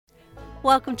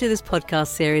Welcome to this podcast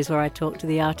series where I talk to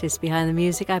the artists behind the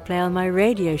music I play on my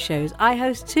radio shows. I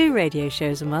host 2 radio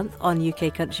shows a month on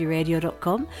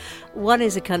ukcountryradio.com. One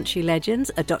is A Country Legends,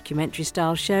 a documentary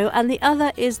style show, and the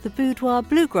other is the Boudoir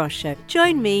Bluegrass show.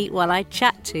 Join me while I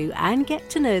chat to and get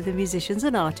to know the musicians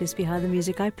and artists behind the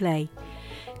music I play.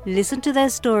 Listen to their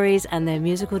stories and their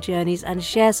musical journeys and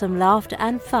share some laughter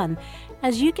and fun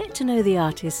as you get to know the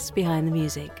artists behind the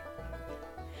music.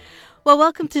 Well,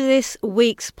 welcome to this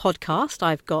week's podcast.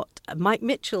 I've got Mike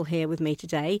Mitchell here with me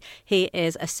today. He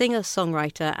is a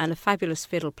singer-songwriter and a fabulous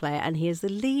fiddle player, and he is the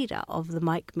leader of the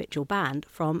Mike Mitchell Band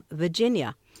from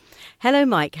Virginia. Hello,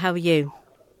 Mike. How are you?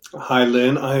 Hi,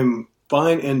 Lynn. I'm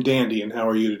fine and dandy, and how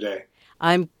are you today?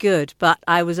 I'm good, but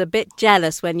I was a bit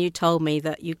jealous when you told me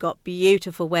that you got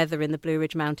beautiful weather in the Blue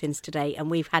Ridge Mountains today, and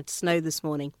we've had snow this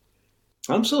morning.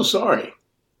 I'm so sorry.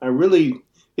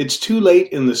 It's too late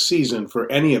in the season for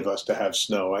any of us to have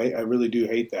snow. I really do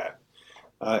hate that.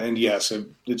 And yes,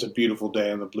 it's a beautiful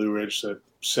day on the Blue Ridge,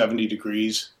 70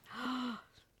 degrees.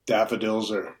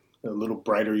 Daffodils are a little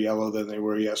brighter yellow than they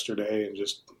were yesterday and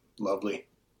just lovely.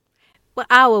 Well,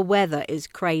 our weather is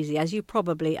crazy, as you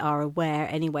probably are aware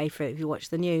anyway, if you watch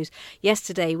the news.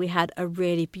 Yesterday we had a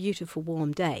really beautiful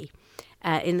warm day.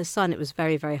 In the sun it was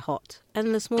very, very hot.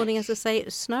 And this morning, as I say, it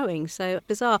was snowing, so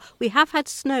bizarre. We have had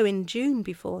snow in June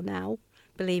before now,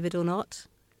 believe it or not.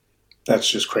 That's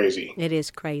just crazy. It is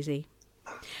crazy.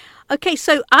 Okay,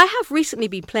 so I have recently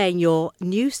been playing your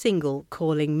new single,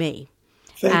 Calling Me.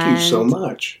 Thank you so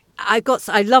much.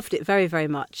 I loved it very, very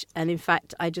much. And in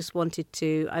fact, I loved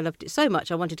it so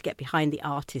much, I wanted to get behind the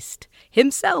artist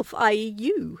himself, i.e.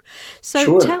 you.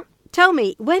 So sure. Tell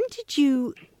me, when did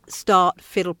you start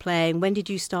fiddle playing? When did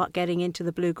you start getting into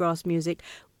the bluegrass music?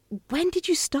 When did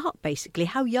you start, basically?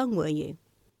 How young were you?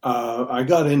 I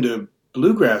got into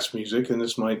bluegrass music, and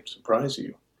this might surprise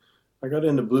you. I got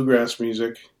into bluegrass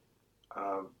music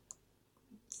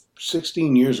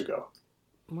 16 years ago.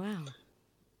 Wow.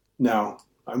 Now,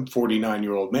 I'm a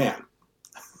 49-year-old man.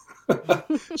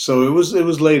 So it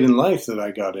was late in life that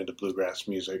I got into bluegrass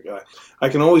music. I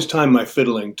can always time my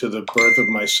fiddling to the birth of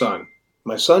my son.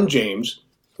 My son, James,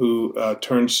 who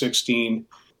turned 16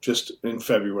 just in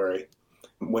February.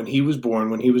 When he was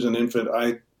born, when he was an infant,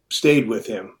 I stayed with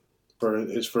him for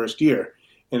his first year.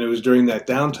 And it was during that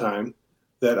downtime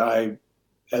that I,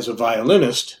 as a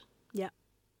violinist,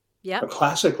 a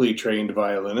classically trained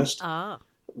violinist,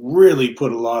 really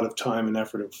put a lot of time and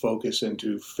effort and focus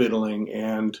into fiddling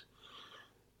and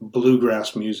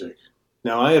bluegrass music.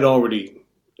 Now, I had already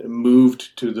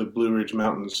moved to the Blue Ridge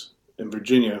Mountains in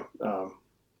Virginia.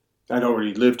 I'd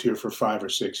already lived here for 5 or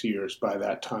 6 years by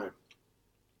that time.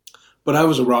 But I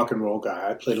was a rock and roll guy.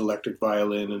 I played electric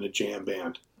violin in a jam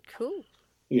band. Cool.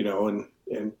 You know,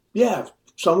 and yeah,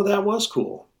 some of that was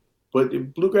cool.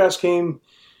 But bluegrass came,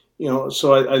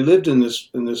 so I lived in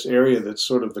this area that's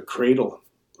sort of the cradle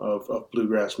of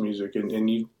bluegrass music. And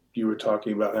you were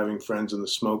talking about having friends in the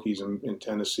Smokies in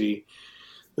Tennessee.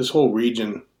 This whole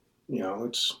region,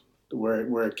 it's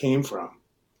where it came from.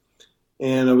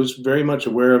 And I was very much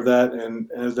aware of that. And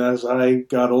as I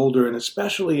got older, and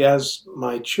especially as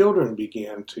my children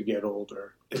began to get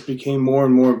older, it became more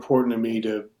and more important to me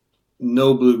to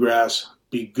know bluegrass,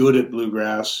 be good at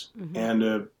bluegrass,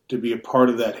 and to be a part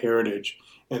of that heritage,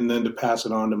 and then to pass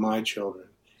it on to my children.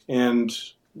 And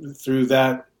through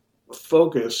that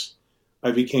focus,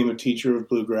 I became a teacher of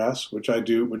bluegrass, which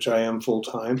I am full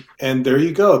time. And there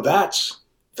you go. That's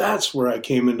where I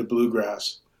came into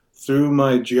bluegrass. Through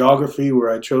my geography,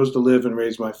 where I chose to live and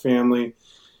raise my family,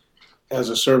 as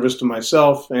a service to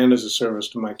myself and as a service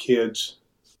to my kids.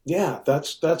 Yeah,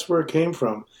 that's where it came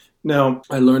from. Now,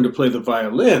 I learned to play the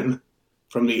violin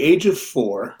from the age of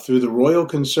 4 through the Royal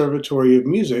Conservatory of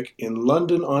Music in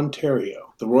London,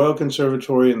 Ontario. The Royal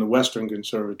Conservatory and the Western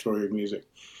Conservatory of Music.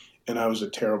 And I was a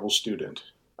terrible student.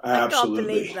 Absolutely. I can't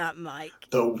believe that, Mike.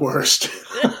 The worst.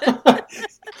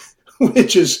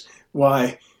 Which is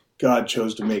why God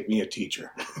chose to make me a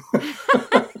teacher.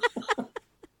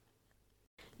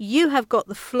 You have got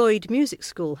the Floyd Music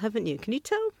School, haven't you? Can you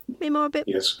tell me more about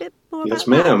Yes, that?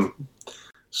 ma'am.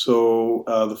 So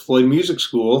the Floyd Music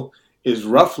School is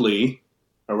roughly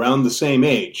around the same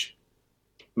age,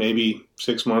 maybe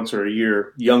 6 months or a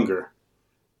year younger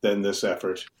than this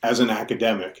effort as an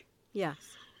academic. Yes.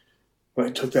 When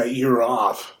I took that year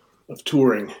off of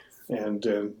touring and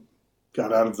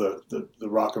got out of the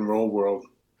rock and roll world,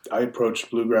 I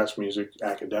approached bluegrass music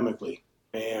academically.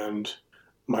 And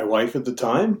my wife at the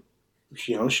time,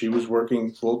 she was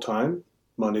working full time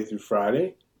Monday through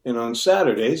Friday. And on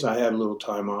Saturdays, I had a little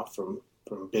time off from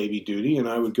baby duty, and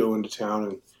I would go into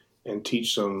town and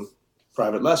teach some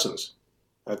private lessons.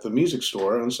 at the music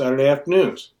store on Saturday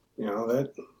afternoons.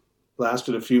 That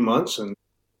lasted a few months, and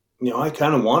I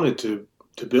kind of wanted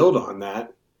to build on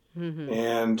that. Mm-hmm.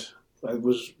 And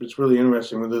it's really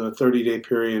interesting. Within a 30-day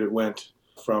period, it went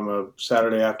from a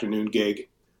Saturday afternoon gig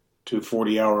to a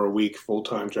 40-hour-a-week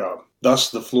full-time job.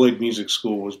 Thus, the Floyd Music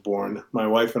School was born. My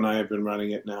wife and I have been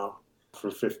running it now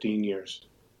for 15 years.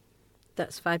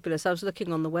 That's fabulous. I was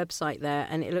looking on the website there,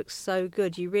 and it looks so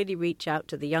good. You really reach out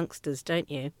to the youngsters, don't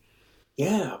you?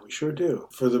 Yeah, we sure do.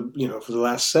 For the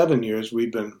last 7 years,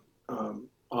 we've been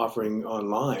offering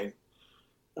online.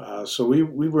 So we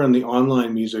were in the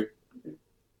online music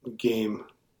game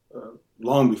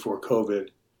long before COVID.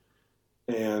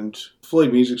 And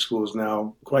Floyd Music School is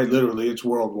now, quite literally, it's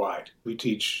worldwide. We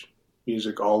teach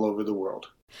music all over the world.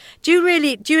 Do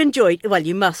you enjoy, well,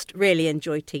 you must really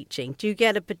enjoy teaching. Do you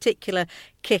get a particular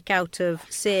kick out of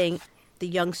seeing the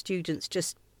young students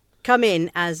just come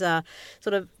in as a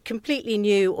sort of completely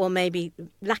new or maybe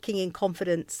lacking in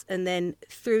confidence, and then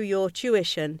through your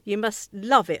tuition, you must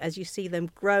love it as you see them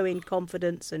grow in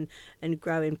confidence and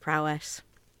grow in prowess?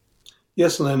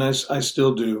 Yes, Lynn, I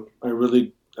still do.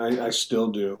 I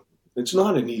still do. It's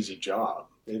not an easy job.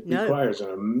 It requires an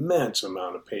immense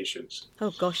amount of patience.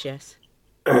 Oh, gosh, yes.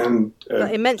 And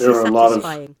but immensely there are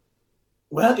satisfying.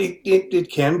 Well,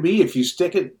 it can be if you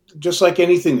stick it, just like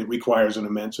anything that requires an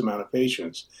immense amount of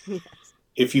patience. Yes.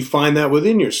 If you find that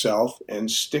within yourself and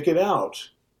stick it out,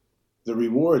 the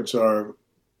rewards are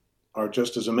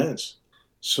just as immense.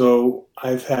 So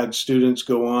I've had students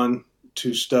go on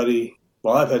to study.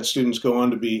 Well, I've had students go on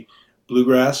to be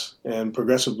bluegrass and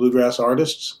progressive bluegrass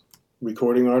artists,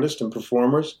 recording artists and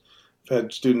performers. I've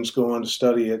had students go on to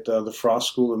study at the Frost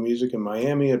School of Music in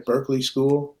Miami, at Berklee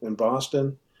School in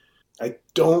Boston. I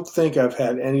don't think I've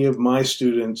had any of my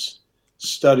students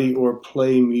study or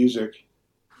play music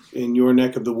in your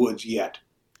neck of the woods yet.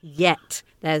 Yet.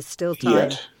 There's still time.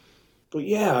 Yet. But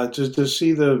yeah, to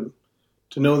see to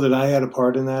know that I had a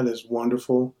part in that is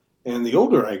wonderful. And the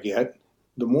older I get,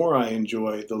 the more I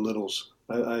enjoy the littles.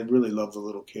 I really love the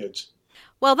little kids.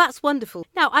 Well, that's wonderful.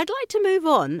 Now, I'd like to move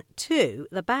on to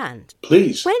the band.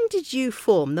 Please. When did you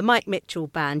form the Mike Mitchell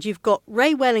Band? You've got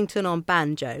Ray Wellington on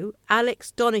banjo,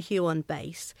 Alex Donahue on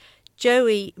bass,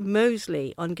 Joey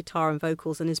Mosley on guitar and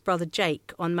vocals, and his brother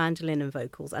Jake on mandolin and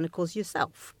vocals, and of course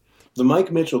yourself. The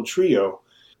Mike Mitchell Trio,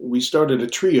 we started a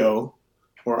trio,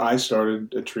 or I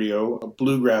started a trio, a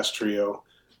bluegrass trio,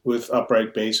 with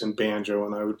upright bass and banjo,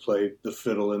 and I would play the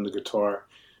fiddle and the guitar.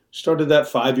 Started that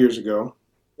 5 years ago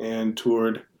and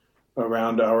toured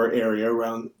around our area,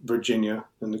 around Virginia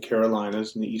and the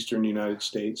Carolinas in the eastern United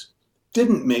States.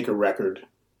 Didn't make a record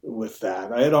with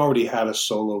that. I had already had a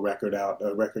solo record out,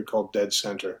 a record called Dead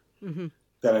Center,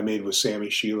 that I made with Sammy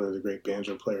Sheeler, the great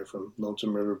banjo player from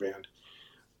Lonesome River Band.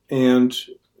 And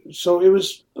so it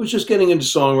was just getting into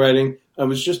songwriting. I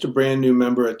was just a brand new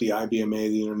member at the IBMA,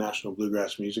 the International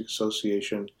Bluegrass Music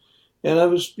Association, and I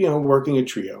was, working a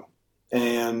trio.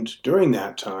 And during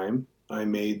that time, I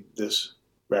made this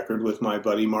record with my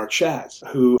buddy Mark Schatz,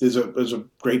 who is a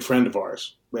great friend of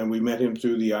ours. And we met him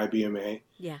through the IBMA.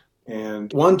 Yeah.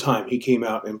 And one time he came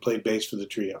out and played bass for the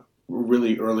trio,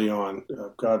 really early on.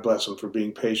 God bless him for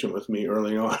being patient with me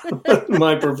early on,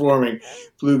 my performing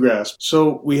bluegrass.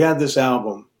 So we had this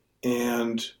album,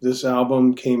 and this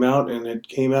album came out, and it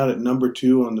came out at number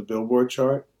 2 on the Billboard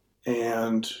chart.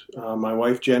 And my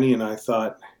wife Jenny and I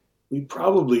thought, we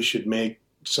probably should make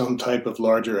some type of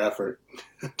larger effort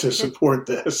to support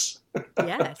this.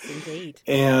 Yes, indeed.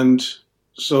 And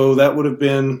so that would have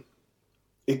been,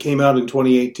 it came out in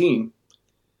 2018.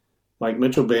 Mike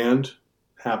Mitchell Band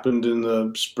happened in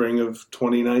the spring of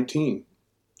 2019.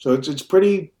 So it's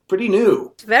pretty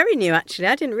new. It's very new, actually.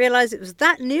 I didn't realize it was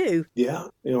that new. Yeah.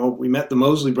 We met the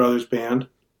Mosley Brothers Band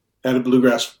at a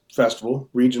bluegrass festival,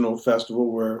 regional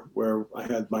festival where I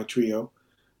had my trio.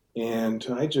 And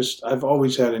I've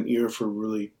always had an ear for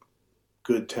really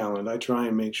good talent. I try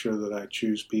and make sure that I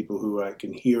choose people who I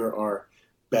can hear are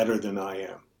better than I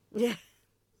am. Yeah.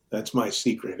 That's my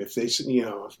secret. If they,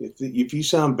 if you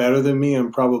sound better than me,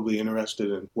 I'm probably interested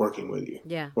in working with you.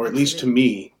 Yeah. Or at least to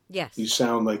me, yes, you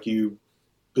sound like you're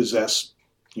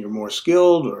more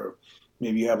skilled, or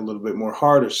maybe you have a little bit more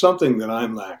heart, or something that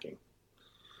I'm lacking,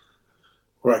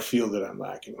 or I feel that I'm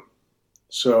lacking.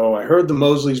 So I heard the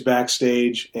Mosleys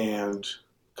backstage and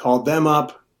called them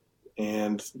up,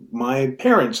 and my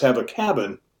parents have a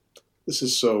cabin. This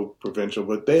is so provincial,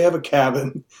 but they have a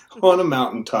cabin on a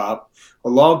mountaintop, a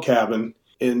log cabin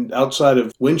outside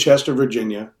of Winchester,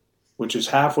 Virginia, which is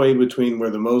halfway between where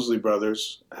the Mosley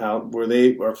brothers, where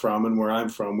they are from and where I'm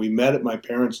from. We met at my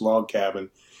parents' log cabin,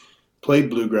 played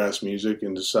bluegrass music,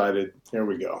 and decided, here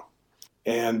we go.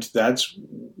 And that's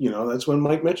when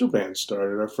Mike Mitchell Band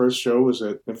started. Our first show was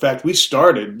in fact,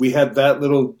 we had that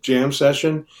little jam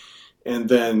session, and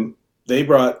then they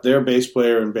brought their bass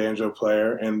player and banjo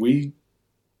player, and we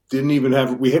didn't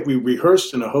even we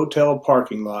rehearsed in a hotel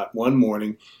parking lot one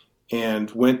morning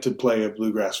and went to play a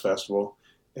bluegrass festival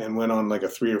and went on like a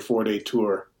 3 or 4 day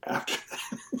tour after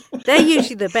that. They're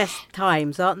usually the best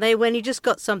times, aren't they, when you just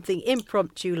got something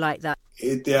impromptu like that?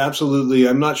 Absolutely.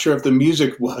 I'm not sure if the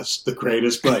music was the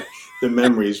greatest, but the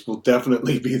memories will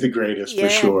definitely be the greatest for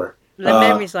sure. The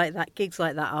memories like that, gigs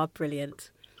like that are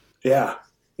brilliant. Yeah,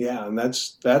 and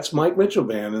that's Mike Mitchell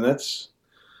Band, and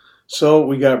so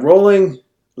we got rolling.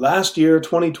 Last year,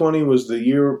 2020 was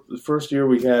the first year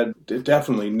we had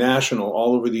definitely national,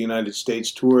 all over the United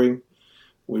States touring.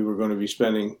 We were going to be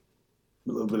spending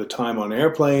a little bit of time on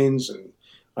airplanes, and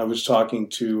I was talking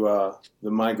to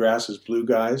the My Grasses Blue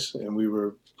guys, and we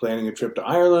were planning a trip to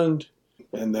Ireland,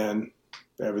 and then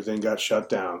everything got shut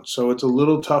down. So it's a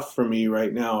little tough for me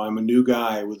right now. I'm a new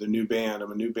guy with a new band.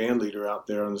 I'm a new band leader out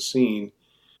there on the scene,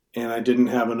 and I didn't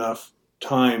have enough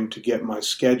time to get my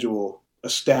schedule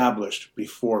established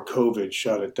before COVID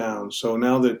shut it down. So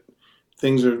now that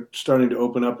things are starting to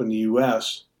open up in the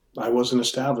U.S., I wasn't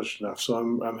established enough, so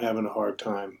I'm having a hard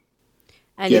time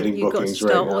getting you've bookings got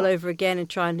to start right now. all over again and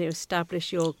trying to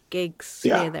establish your gigs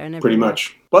here, there, and everywhere. Pretty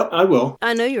much. But I will.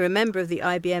 I know you're a member of the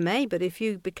IBMA, but if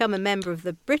you become a member of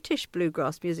the British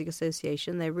Bluegrass Music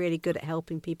Association, they're really good at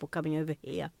helping people coming over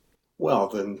here. Well,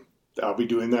 then I'll be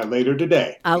doing that later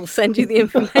today. I'll send you the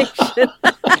information.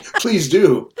 Please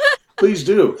do. Please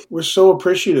do. We're so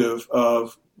appreciative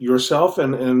of yourself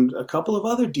and a couple of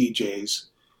other DJs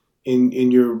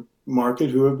in your market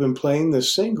who have been playing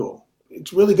this single.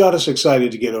 It's really got us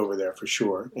excited to get over there for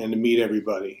sure and to meet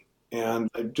everybody. And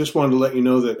I just wanted to let you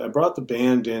know that I brought the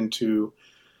band into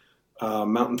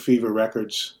Mountain Fever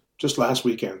Records just last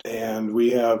weekend, and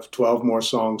we have 12 more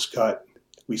songs cut.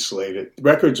 We slayed it.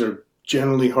 Records are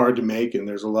generally hard to make, and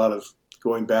there's a lot of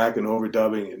going back and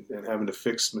overdubbing and having to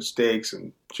fix mistakes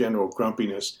and general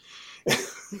grumpiness.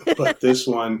 But this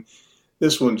one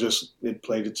just, it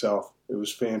played itself. It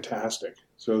was fantastic.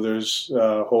 So there's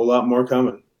a whole lot more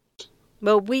coming.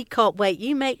 Well, we can't wait.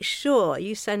 You make sure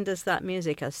you send us that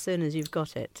music as soon as you've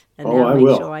got it. And I make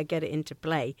will. Sure I get it into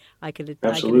play. I can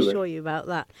Absolutely. assure you about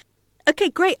that. Okay,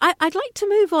 great. I'd like to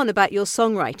move on about your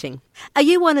songwriting. Are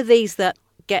you one of these that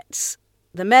gets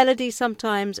the melody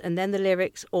sometimes and then the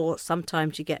lyrics, or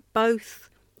sometimes you get both,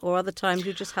 or other times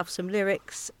you just have some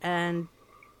lyrics and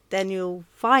then you'll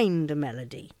find a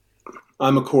melody?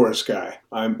 I'm a chorus guy.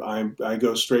 I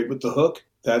go straight with the hook.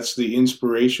 That's the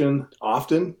inspiration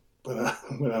often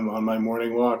when I'm on my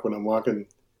morning walk, when I'm walking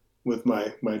with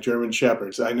my German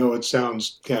Shepherds. I know it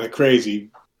sounds kind of crazy,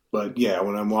 but yeah,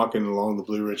 when I'm walking along the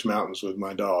Blue Ridge Mountains with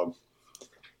my dog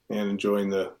and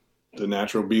enjoying the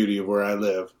natural beauty of where I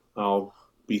live, I'll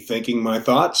be thinking my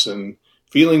thoughts and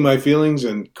feeling my feelings,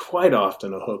 and quite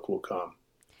often a hook will come.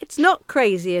 It's not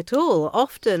crazy at all.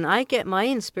 Often I get my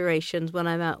inspirations when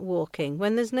I'm out walking,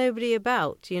 when there's nobody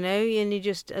about, and you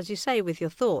just, as you say, with your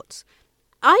thoughts.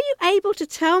 Are you able to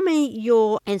tell me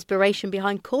your inspiration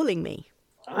behind Calling Me?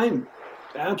 I'm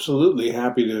absolutely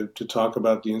happy to talk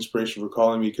about the inspiration for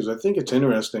Calling Me, because I think it's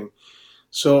interesting.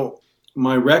 So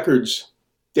my records,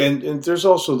 and there's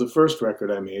also the first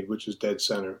record I made, which is Dead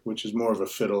Center, which is more of a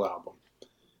fiddle album.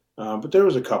 But there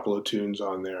was a couple of tunes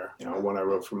on there, one I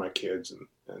wrote for my kids and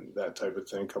that type of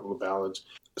thing, a couple of ballads.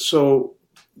 So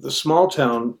the Small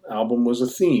Town album was a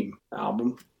theme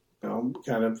album.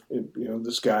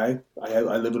 This guy, I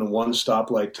live in a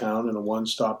one-stoplight town in a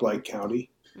one-stoplight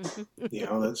county.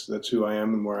 That's who I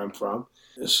am and where I'm from.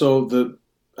 So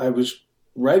I was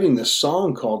writing this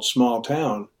song called Small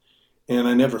Town, and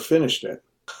I never finished it.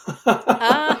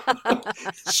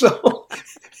 So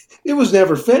it was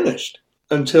never finished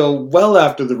until well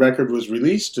after the record was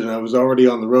released, and I was already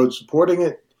on the road supporting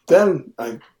it. Then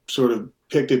I sort of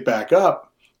picked it back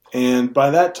up, and by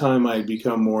that time I had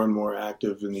become more and more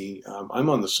active in the I'm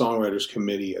on the songwriters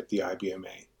committee at the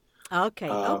IBMA. Okay.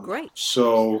 Great.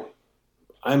 So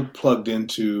I'm plugged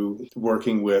into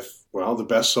working with, the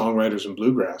best songwriters in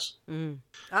bluegrass.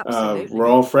 Absolutely. We're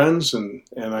all friends, and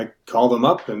I call them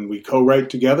up, and we co-write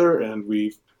together, and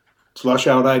we flush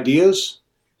out ideas.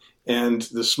 And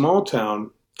the Small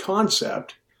Town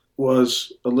concept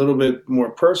was a little bit more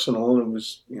personal, and it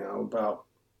was, about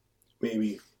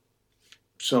maybe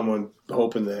someone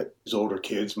hoping that his older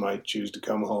kids might choose to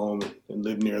come home and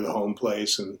live near the home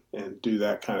place and do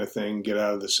that kind of thing, get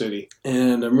out of the city.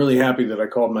 And I'm really happy that I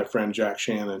called my friend Jack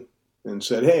Shannon and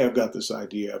said, hey, I've got this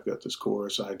idea. I've got this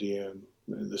chorus idea and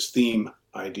this theme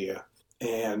idea.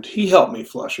 And he helped me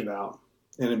flush it out.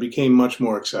 and it became much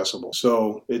more accessible.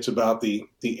 So it's about the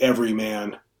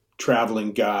everyman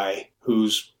traveling guy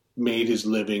who's made his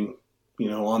living,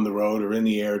 on the road or in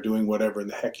the air doing whatever in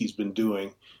the heck he's been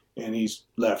doing, and he's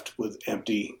left with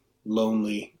empty,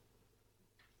 lonely,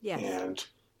 and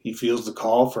he feels the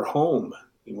call for home.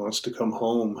 He wants to come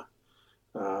home,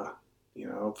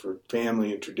 for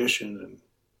family and tradition and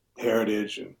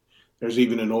heritage, and there's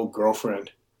even an old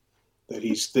girlfriend that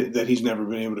he's never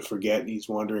been able to forget. He's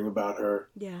wondering about her.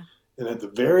 Yeah. And at the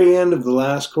very end of the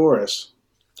last chorus,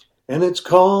 and it's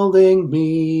calling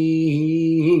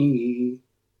me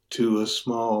to a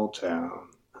small town.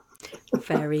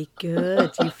 Very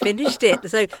good. You finished it.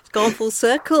 So it's gone full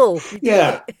circle.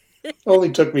 Yeah.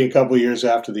 Only took me a couple of years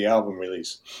after the album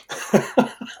release.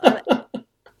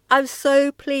 I'm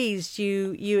so pleased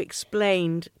you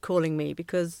explained Calling Me,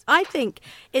 because I think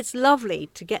it's lovely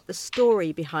to get the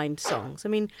story behind songs. I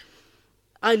mean,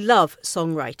 I love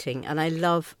songwriting and I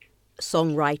love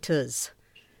songwriters.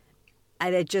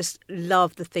 And I just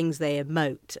love the things they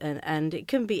emote, and it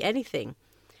can be anything.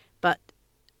 But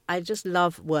I just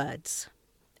love words.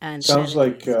 And sounds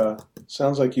like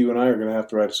you and I are going to have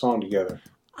to write a song together.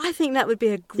 I think that would be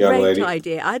a great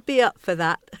idea. I'd be up for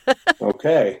that.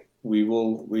 Okay.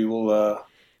 We'll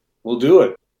do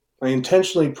it. I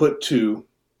intentionally put 2,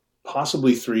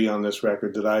 possibly 3 on this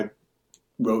record that I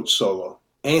wrote solo.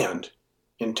 And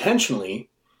intentionally,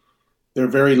 they're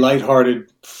very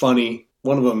lighthearted, funny.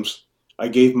 One of them's I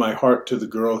Gave My Heart to the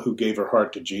Girl Who Gave Her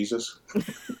Heart to Jesus.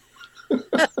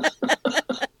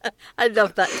 I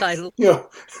love that title. Yeah.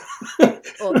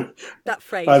 Or that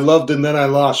phrase. I loved and then I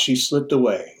lost. She slipped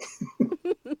away.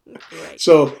 Right.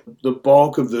 So the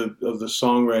bulk of the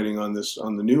songwriting on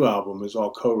the new album is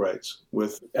all co-writes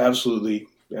with absolutely,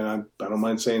 and I don't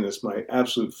mind saying this, my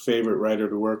absolute favorite writer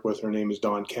to work with. Her name is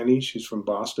Dawn Kenny. She's from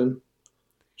Boston.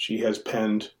 She has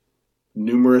penned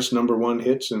numerous #1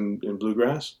 hits in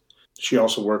bluegrass. She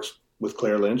also works with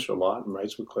Claire Lynch a lot and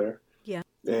writes with Claire. Yeah.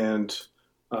 And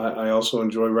I also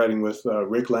enjoy writing with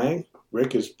Rick Lang.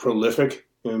 Rick is prolific,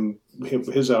 and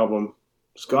his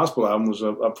gospel album was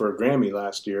up for a Grammy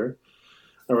last year.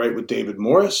 I write with David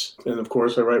Morris, and of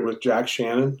course I write with Jack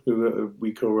Shannon, who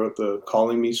we co-wrote the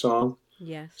Calling Me song.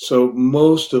 Yes. So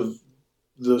most of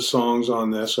the songs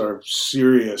on this are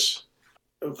serious,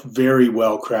 very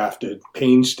well crafted,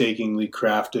 painstakingly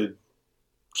crafted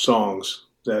songs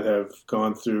that have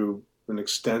gone through an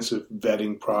extensive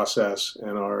vetting process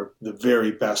and are the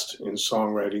very best in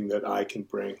songwriting that I can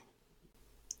bring.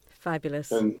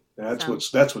 Fabulous. And that's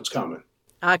what's coming.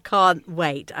 I can't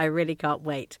wait. I really can't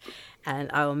wait.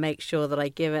 And I will make sure that I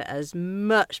give it as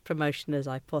much promotion as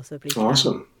I possibly can.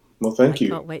 Awesome. Well, thank you.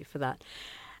 I can't wait for that.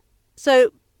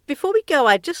 So before we go,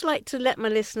 I'd just like to let my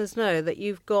listeners know that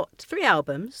you've got 3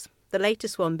 albums, the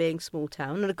latest one being Small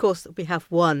Town. And of course, we have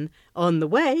one on the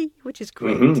way, which is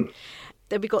great. Mm-hmm.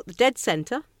 Then we got The Dead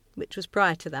Center, which was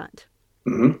prior to that.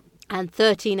 Mm-hmm. And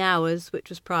 13 Hours, which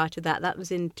was prior to that. That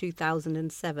was in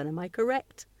 2007. Am I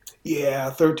correct? Yeah,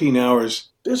 13 Hours.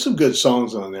 There's some good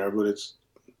songs on there, but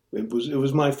it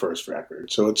was my first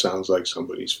record, so it sounds like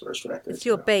somebody's first record. It's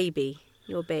your baby.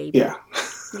 Your baby. Yeah.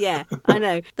 Yeah, I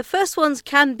know. The first ones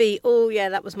can be, oh yeah,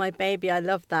 that was my baby, I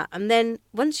love that. And then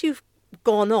once you've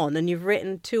gone on and you've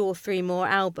written 2 or 3 more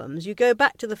albums, you go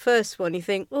back to the first one, you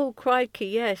think, oh crikey,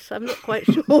 yes, I'm not quite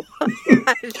sure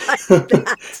I like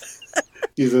that.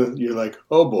 You're like,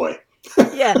 oh boy.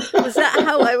 Yeah, was that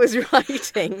how I was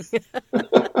writing?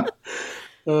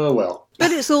 Oh, well.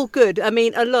 But it's all good. I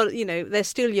mean, a lot, they're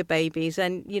still your babies,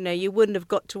 and, you wouldn't have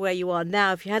got to where you are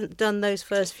now if you hadn't done those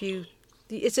first few.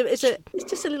 It's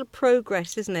just a little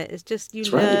progress, isn't it? It's just you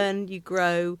learn, you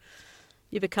grow,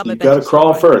 you become a better. You got to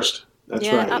crawl first. That's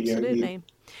right. Yeah, absolutely.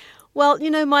 Well,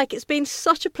 Mike, it's been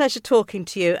such a pleasure talking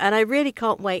to you, and I really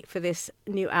can't wait for this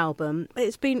new album.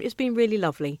 It's been really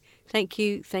lovely. Thank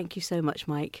you so much,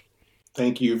 Mike.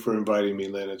 Thank you for inviting me,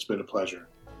 Lynn. It's been a pleasure.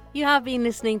 You have been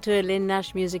listening to a Lynn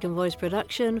Nash music and voice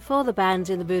production for the Bands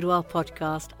in the Boudoir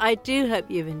podcast. I do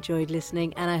hope you've enjoyed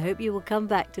listening, and I hope you will come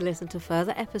back to listen to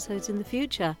further episodes in the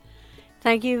future.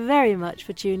 Thank you very much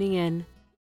for tuning in.